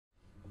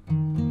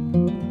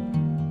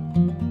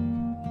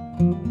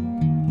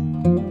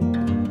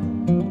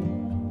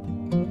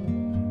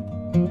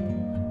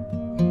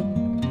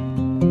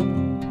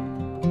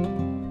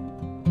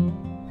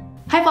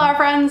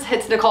friends,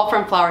 it's Nicole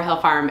from Flower Hill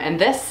Farm, and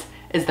this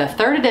is the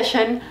 3rd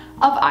edition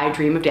of I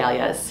Dream of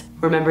Dahlias.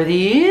 Remember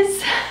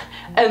these?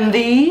 And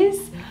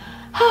these?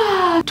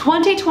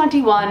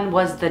 2021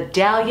 was the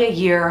dahlia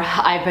year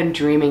I've been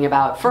dreaming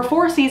about for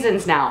 4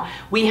 seasons now.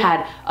 We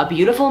had a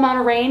beautiful amount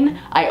of rain.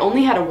 I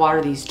only had to water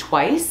these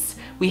twice.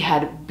 We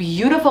had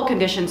beautiful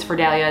conditions for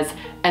dahlias,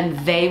 and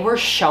they were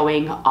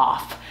showing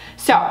off.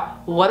 So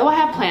what do I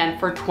have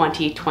planned for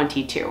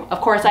 2022?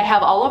 Of course, I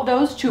have all of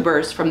those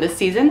tubers from this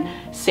season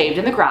saved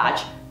in the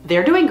garage.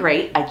 They're doing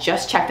great. I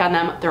just checked on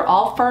them. They're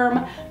all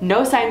firm,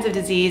 no signs of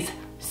disease.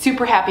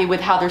 Super happy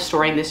with how they're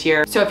storing this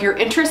year. So if you're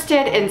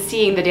interested in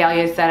seeing the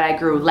dahlias that I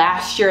grew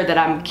last year that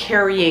I'm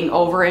carrying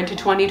over into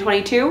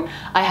 2022,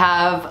 I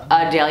have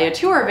a dahlia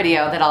tour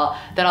video that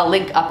I'll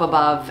link up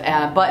above.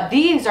 But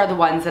these are the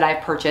ones that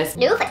I've purchased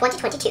new for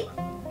 2022.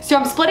 So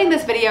I'm splitting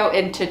this video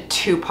into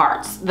 2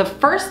 parts. The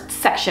first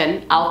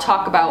section, I'll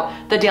talk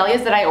about the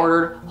dahlias that I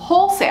ordered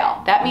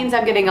wholesale. That means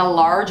I'm getting a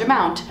large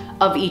amount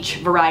of each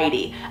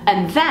variety.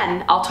 And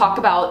then I'll talk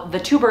about the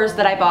tubers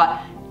that I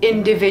bought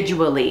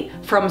individually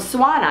from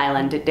Swan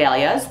Island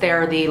Dahlias.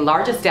 They're the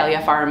largest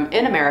dahlia farm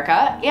in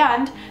America,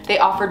 and they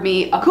offered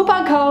me a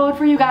coupon code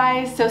for you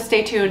guys, so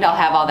stay tuned. I'll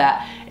have all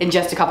that in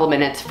just a couple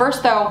minutes.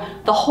 First though,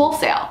 the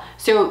wholesale.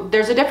 So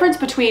there's a difference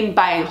between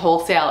buying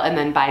wholesale and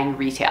then buying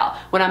retail.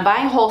 When I'm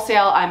buying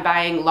wholesale, I'm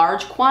buying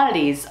large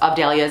quantities of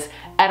dahlias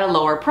at a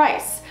lower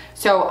price.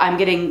 So I'm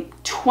getting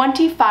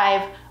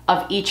 25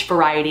 of each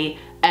variety,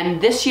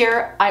 and this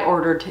year I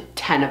ordered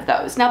 10 of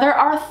those. Now there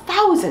are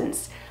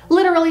thousands,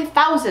 literally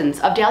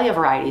thousands of dahlia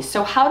varieties.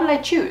 So how did I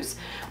choose?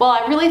 Well,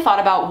 I really thought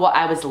about what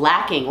I was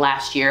lacking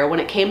last year when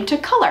it came to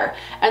color.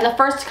 And the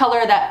first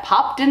color that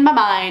popped in my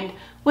mind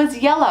was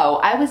yellow.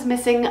 I was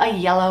missing a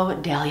yellow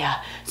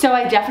dahlia. So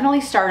I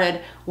definitely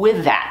started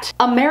with that.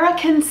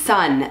 American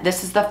Sun,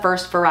 this is the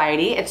first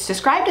variety. It's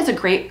described as a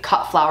great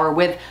cut flower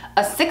with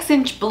a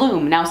 6-inch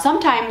bloom. Now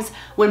sometimes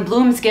when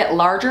blooms get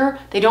larger,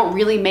 they don't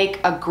really make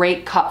a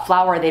great cut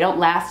flower. They don't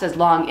last as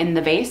long in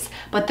the vase,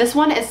 but this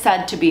one is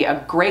said to be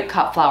a great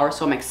cut flower,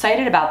 so I'm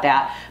excited about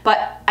that.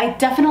 But I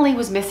definitely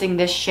was missing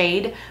this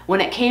shade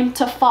when it came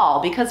to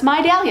fall because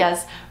my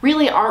dahlias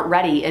really aren't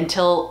ready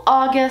until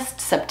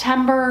August,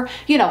 September,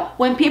 you know,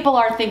 when people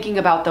are thinking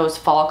about those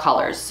fall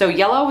colors. So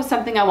yellow was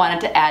something I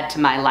wanted to add to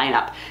my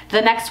lineup.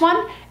 The next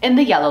one in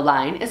the yellow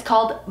line is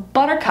called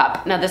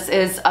Buttercup. Now this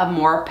is a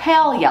more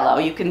pale yellow.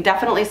 You can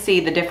definitely see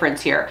the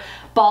difference here.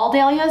 Ball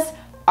dahlias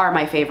are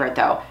my favorite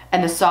though,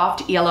 and the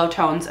soft yellow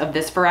tones of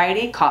this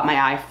variety caught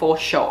my eye for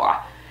sure.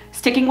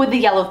 Sticking with the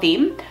yellow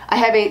theme, I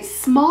have a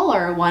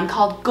smaller one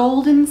called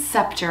Golden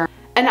Scepter.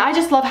 And I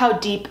just love how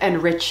deep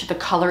and rich the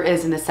color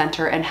is in the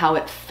center and how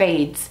it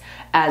fades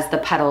as the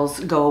petals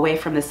go away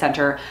from the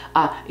center.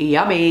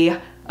 Yummy.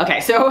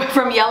 Okay, so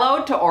from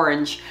yellow to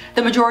orange,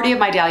 the majority of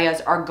my dahlias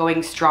are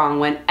going strong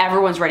when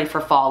everyone's ready for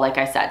fall, like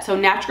I said. So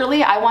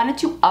naturally, I wanted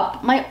to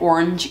up my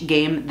orange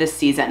game this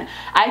season.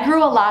 I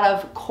grew a lot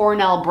of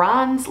Cornell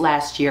Bronze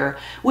last year,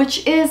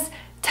 which is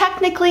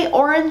technically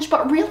orange,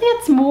 but really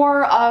it's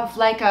more of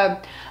like an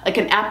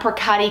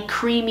apricot-y,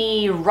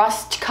 creamy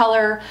rust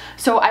color.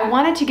 So I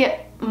wanted to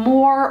get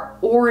more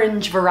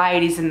orange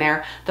varieties in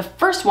there. The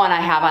first one I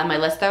have on my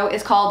list though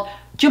is called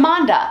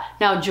Jamanda.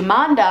 Now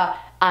Jamanda,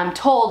 I'm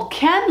told,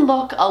 can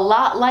look a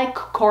lot like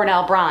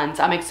Cornell Bronze.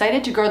 I'm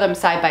excited to grow them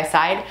side by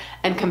side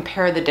and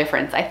compare the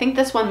difference. I think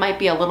this one might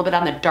be a little bit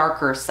on the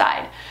darker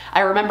side.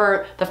 I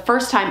remember the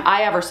first time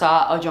I ever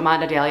saw a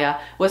Jamanda dahlia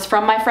was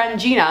from my friend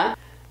Gina.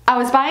 I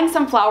was buying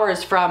some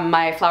flowers from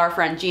my flower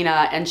friend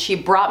Gina, and she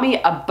brought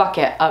me a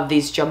bucket of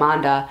these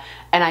Jamanda,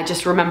 and I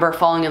just remember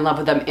falling in love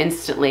with them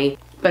instantly.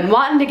 Been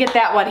wanting to get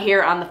that one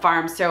here on the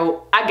farm,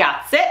 so I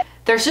got it.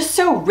 They're just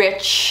so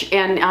rich,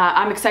 and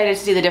I'm excited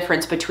to see the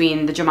difference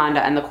between the Jamanda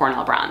and the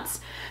Cornell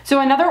Bronze.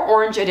 So another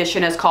orange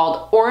edition is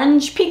called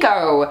Orange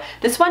Pico.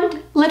 This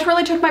one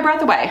literally took my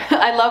breath away.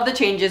 I love the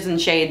changes in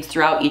shades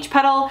throughout each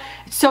petal.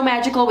 It's so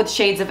magical with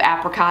shades of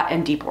apricot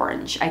and deep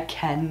orange. I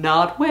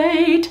cannot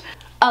wait.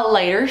 A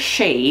lighter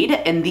shade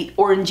in the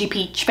orangey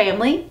peach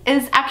family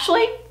is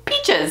actually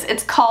Peaches.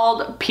 It's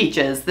called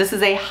Peaches. This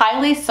is a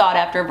highly sought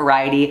after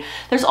variety.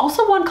 There's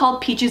also one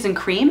called Peaches and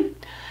Cream.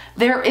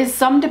 There is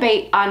some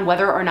debate on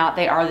whether or not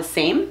they are the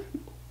same.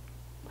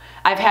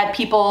 I've had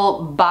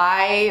people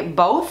buy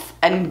both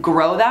and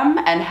grow them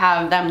and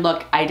have them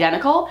look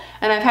identical,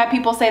 and I've had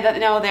people say that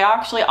no, they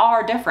actually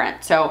are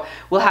different, so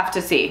we'll have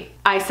to see.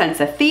 I sense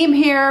a theme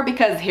here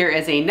because here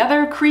is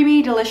another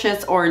creamy,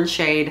 delicious orange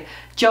shade,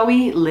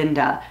 Joey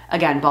Linda.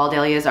 Again, ball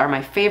dahlias are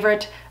my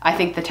favorite. I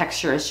think the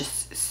texture is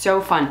just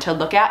so fun to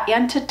look at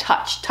and to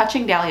touch.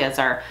 Touching dahlias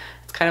are,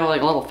 it's kind of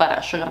like a little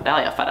fetish, a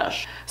dahlia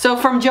fetish. So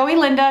from Joey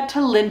Linda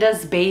to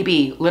Linda's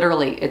Baby,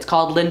 literally, it's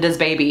called Linda's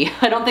Baby.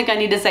 I don't think I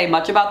need to say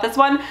much about this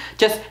one.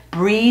 Just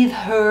breathe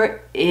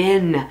her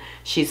in.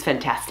 She's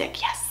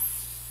fantastic,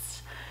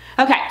 yes.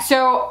 Okay,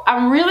 so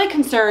I'm really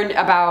concerned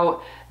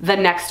about the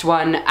next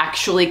one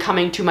actually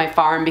coming to my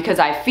farm because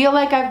I feel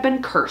like I've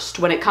been cursed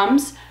when it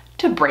comes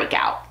to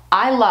Breakout.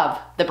 I love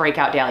the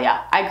Breakout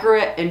Dahlia. I grew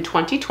it in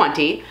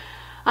 2020.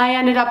 I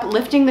ended up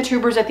lifting the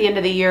tubers at the end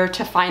of the year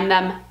to find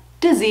them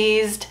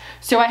diseased,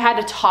 so I had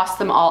to toss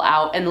them all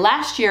out. And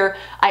last year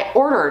I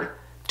ordered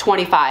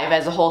 25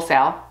 as a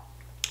wholesale,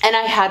 and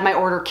I had my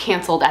order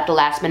canceled at the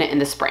last minute in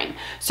the spring.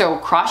 So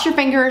cross your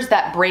fingers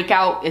that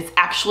Breakout is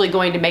actually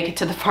going to make it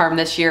to the farm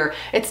this year.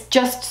 It's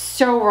just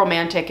so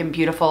romantic and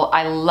beautiful.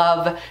 I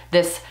love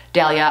this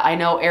dahlia. I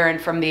know Erin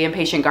from The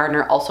Impatient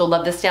Gardener also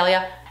loved this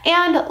dahlia.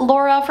 And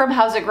Laura from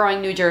How's It Growing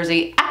New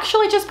Jersey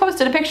actually just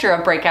posted a picture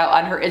of Breakout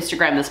on her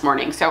Instagram this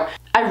morning. So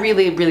I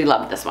really, really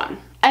loved this one.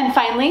 And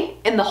finally,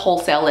 in the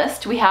wholesale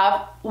list, we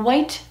have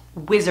White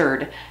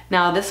Wizard.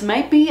 Now this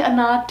might be a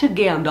nod to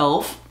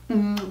Gandalf.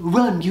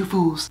 Run, you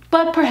fools.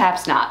 But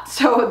perhaps not.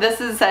 So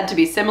this is said to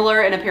be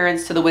similar in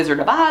appearance to the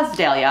Wizard of Oz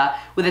dahlia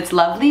with its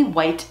lovely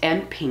white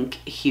and pink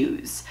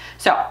hues.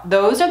 So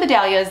those are the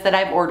dahlias that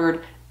I've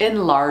ordered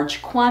in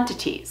large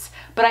quantities,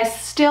 but I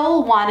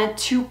still wanted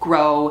to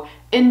grow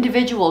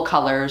individual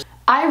colors.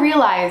 I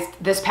realized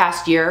this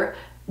past year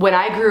when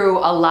I grew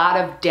a lot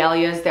of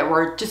dahlias that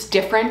were just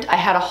different, I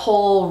had a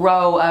whole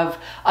row of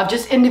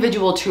just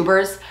individual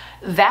tubers.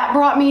 That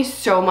brought me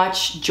so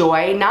much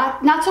joy,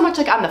 not so much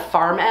like on the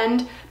farm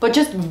end, but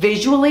just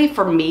visually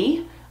for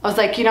me. I was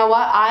like, you know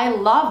what? I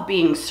love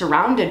being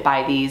surrounded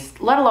by these,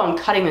 let alone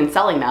cutting and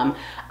selling them.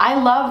 I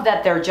love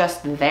that they're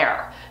just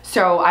there.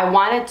 So I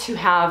wanted to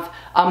have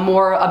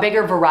a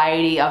bigger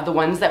variety of the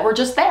ones that were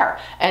just there.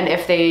 And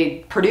if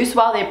they produce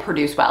well, they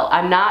produce well.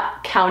 I'm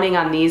not counting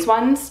on these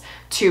ones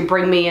to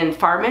bring me in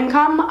farm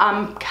income.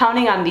 I'm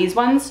counting on these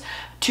ones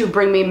to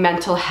bring me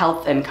mental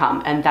health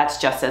income, and that's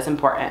just as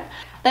important.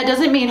 That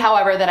doesn't mean,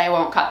 however, that I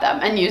won't cut them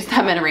and use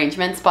them in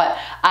arrangements, but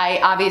I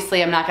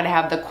obviously am not gonna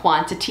have the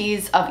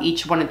quantities of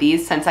each one of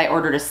these, since I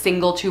ordered a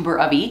single tuber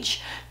of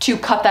each, to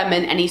cut them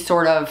in any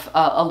sort of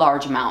a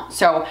large amount.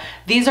 So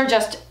these are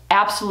just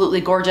absolutely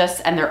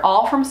gorgeous, and they're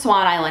all from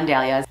Swan Island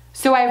Dahlias.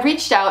 So I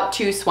reached out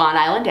to Swan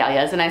Island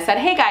Dahlias and I said,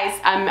 hey guys,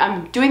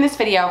 I'm doing this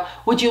video.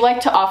 Would you like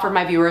to offer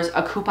my viewers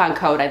a coupon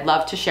code? I'd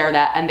love to share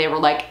that. And they were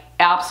like,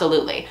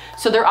 absolutely.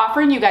 So they're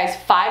offering you guys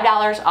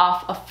 $5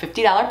 off a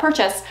 $50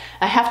 purchase.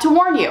 I have to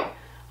warn you,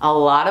 a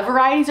lot of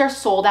varieties are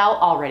sold out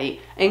already,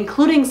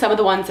 including some of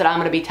the ones that I'm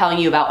gonna be telling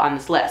you about on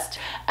this list.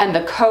 And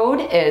the code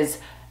is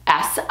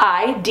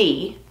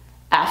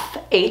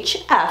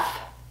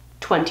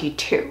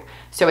SIDFHF22.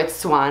 So it's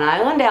Swan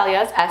Island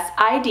Dahlias,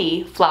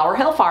 SID, Flower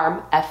Hill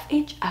Farm,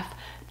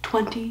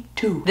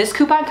 FHF22. This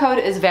coupon code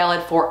is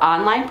valid for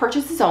online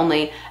purchases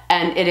only,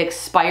 and it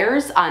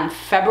expires on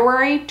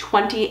February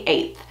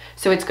 28th.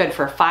 So it's good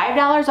for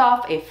 $5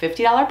 off a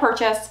 $50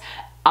 purchase,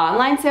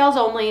 online sales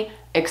only,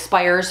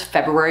 expires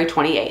February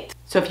 28th.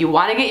 So if you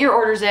want to get your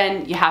orders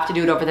in, you have to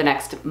do it over the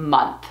next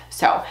month.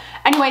 So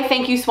anyway,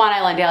 thank you Swan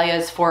Island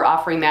Dahlias for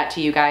offering that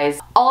to you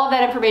guys. All of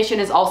that information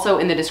is also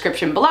in the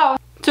description below.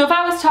 So if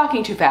I was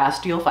talking too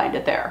fast, you'll find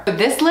it there.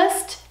 This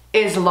list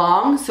is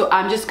long, so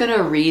I'm just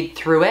gonna read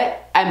through it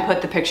and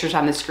put the pictures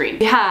on the screen.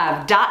 We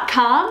have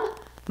 .com,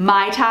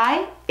 Mai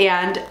Tai,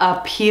 and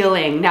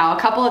Appealing. Now, a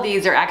couple of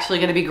these are actually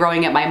gonna be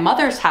growing at my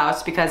mother's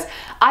house because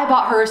I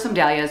bought her some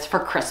dahlias for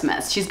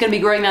Christmas. She's gonna be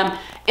growing them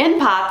in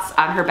pots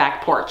on her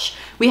back porch.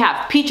 We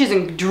have Peaches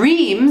and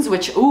Dreams,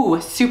 which,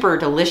 ooh, super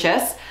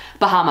delicious.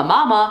 Bahama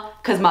Mama,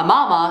 because my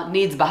mama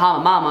needs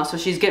Bahama Mama, so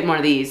she's getting one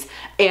of these.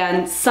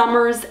 And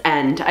Summer's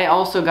End. I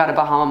also got a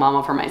Bahama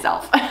Mama for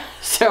myself.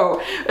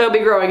 So it'll be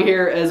growing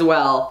here as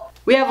well.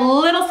 We have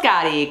Little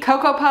Scotty,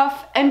 Cocoa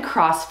Puff, and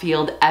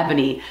Crossfield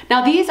Ebony.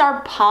 Now these are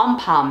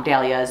pom-pom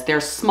dahlias.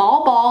 They're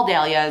small ball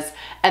dahlias,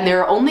 and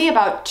they're only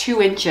about 2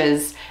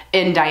 inches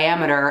in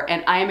diameter,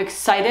 and I am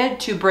excited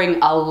to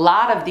bring a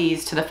lot of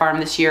these to the farm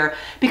this year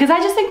because I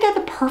just think they're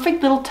the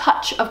perfect little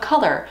touch of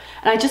color,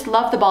 and I just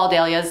love the ball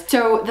dahlias.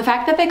 So the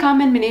fact that they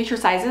come in miniature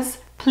sizes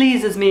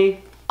pleases me.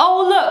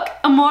 Oh look,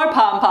 more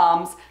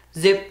pom-poms.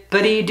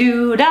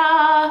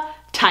 Zippity-doo-dah,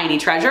 Tiny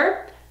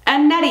Treasure,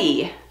 and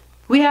Nettie.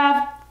 We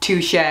have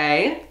Touche,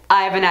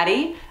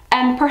 Ivanetti,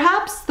 and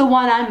perhaps the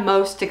one I'm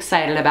most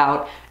excited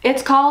about.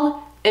 It's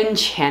called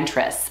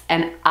Enchantress,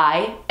 and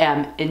I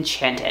am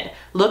enchanted.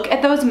 Look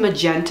at those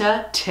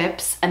magenta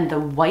tips and the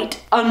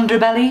white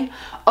underbelly.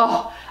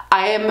 Oh,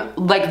 I am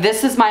like,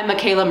 this is my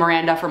Michaela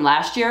Miranda from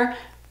last year.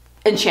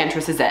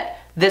 Enchantress is it.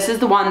 This is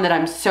the one that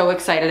I'm so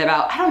excited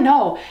about. I don't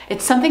know,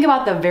 it's something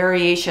about the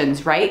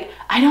variations, right?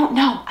 I don't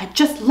know, I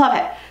just love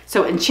it.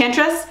 So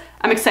Enchantress,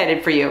 I'm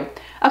excited for you.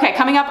 Okay,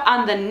 coming up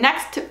on the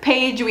next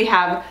page, we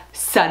have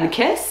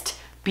Sunkissed,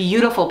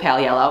 beautiful pale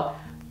yellow.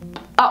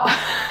 Oh,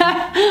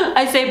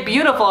 I say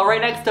beautiful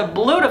right next to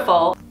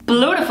Blutiful.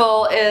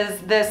 Blutiful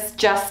is this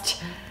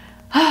just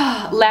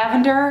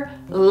lavender,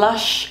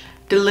 lush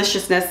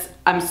deliciousness.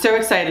 I'm so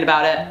excited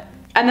about it.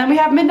 And then we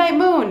have Midnight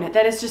Moon,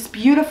 that is just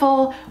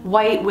beautiful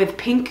white with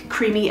pink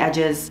creamy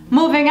edges.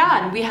 Moving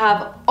on, we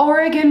have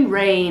Oregon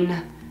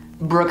Rain,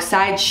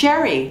 Brookside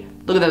Cherry.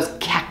 Look at those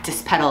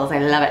cactus petals, I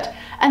love it.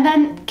 And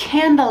then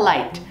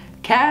Candlelight,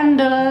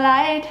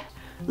 Candlelight.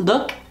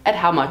 Look at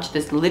how much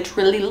this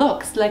literally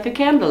looks like a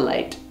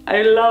candlelight.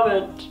 I love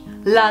it.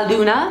 La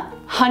Luna,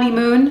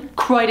 Honeymoon,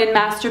 Croydon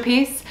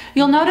Masterpiece.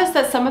 You'll notice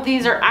that some of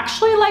these are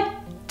actually like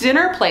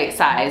dinner plate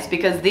size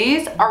because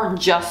these are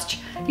just,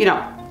 you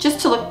know, just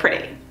to look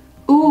pretty.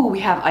 Ooh, we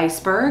have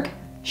Iceberg,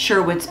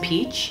 Sherwood's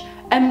Peach,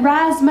 and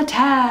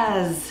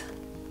Razzmatazz.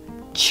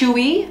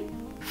 Chewy,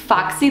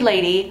 Foxy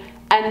Lady,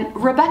 and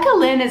Rebecca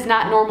Lynn is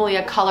not normally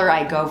a color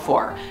I go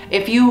for.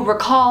 If you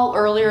recall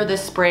earlier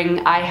this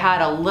spring, I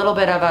had a little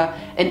bit of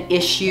an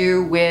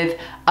issue with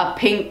a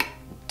pink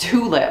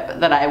tulip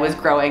that I was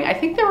growing. I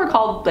think they were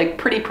called like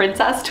Pretty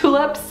Princess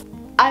tulips.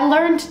 I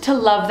learned to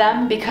love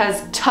them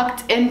because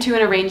tucked into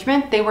an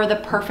arrangement, they were the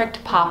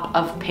perfect pop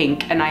of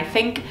pink, and I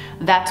think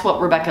that's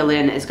what Rebecca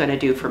Lynn is gonna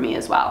do for me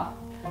as well.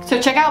 So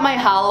check out my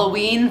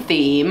Halloween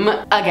theme.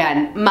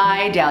 Again,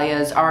 my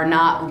dahlias are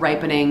not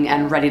ripening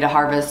and ready to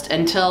harvest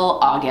until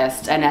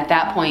August, and at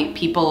that point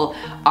people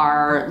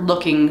are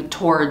looking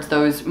towards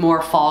those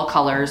more fall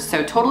colors.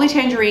 So Totally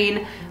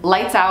Tangerine,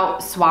 Lights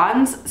Out,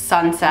 Swans,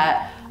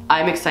 Sunset.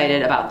 I'm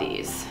excited about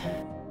these.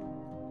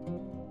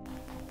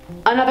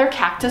 Another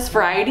cactus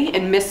variety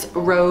in Miss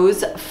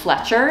Rose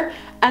Fletcher.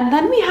 And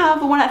then we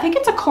have one, I think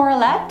it's a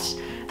coralette,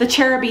 the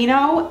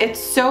Cherubino. It's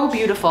so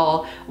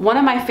beautiful. One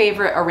of my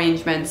favorite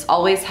arrangements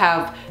always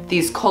have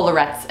these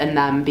collarettes in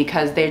them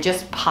because they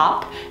just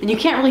pop and you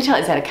can't really tell,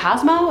 is that a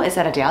Cosmo? Is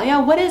that a Dahlia?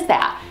 What is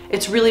that?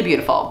 It's really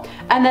beautiful.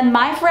 And then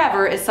My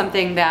Forever is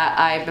something that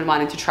I've been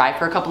wanting to try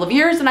for a couple of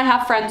years, and I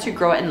have friends who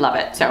grow it and love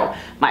it. So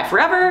My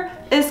Forever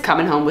is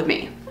coming home with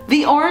me.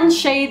 The orange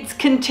shades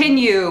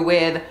continue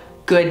with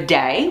Good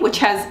Day, which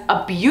has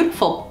a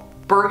beautiful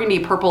burgundy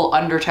purple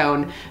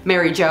undertone.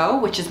 Mary Jo,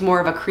 which is more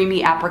of a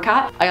creamy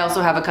apricot. I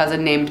also have a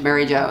cousin named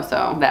Mary Jo,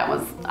 so that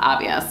was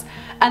obvious.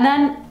 And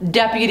then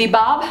Deputy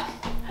Bob.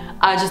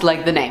 I just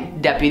like the name,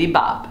 Deputy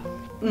Bob.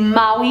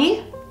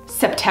 Maui,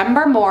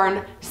 September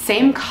Morn,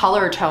 same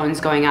color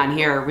tones going on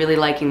here, really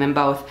liking them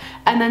both.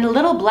 And then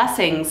Little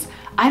Blessings,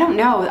 I don't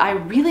know, I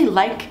really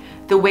like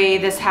the way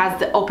this has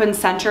the open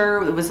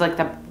center. It was like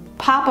the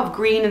pop of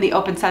green in the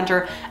open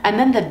center, and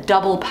then the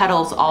double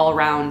petals all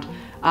around.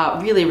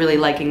 Really, really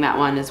liking that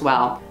one as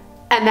well.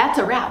 And that's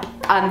a wrap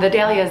on the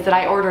dahlias that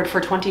I ordered for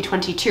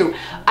 2022.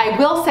 I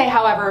will say,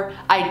 however,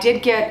 I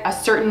did get a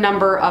certain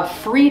number of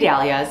free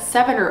dahlias,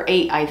 7 or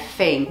 8, I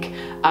think.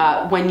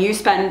 When you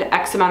spend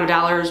X amount of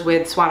dollars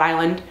with Swan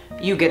Island,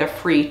 you get a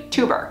free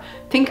tuber.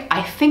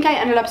 I think I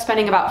ended up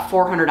spending about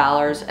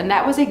 $400, and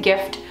that was a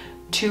gift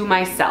to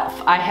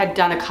myself. I had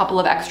done a couple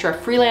of extra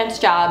freelance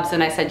jobs,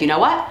 and I said, you know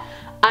what?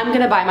 I'm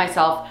gonna buy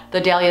myself the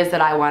dahlias that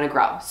I wanna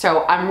grow.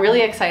 So I'm really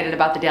excited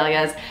about the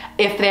dahlias.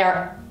 If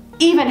they're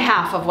even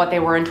half of what they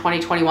were in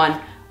 2021,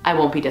 I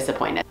won't be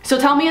disappointed. So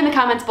tell me in the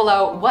comments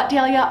below, what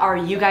dahlia are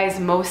you guys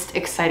most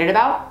excited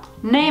about?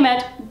 Name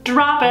it,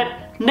 drop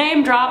it,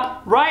 name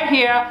drop right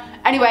here.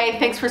 Anyway,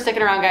 thanks for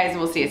sticking around guys, and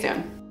we'll see you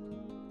soon.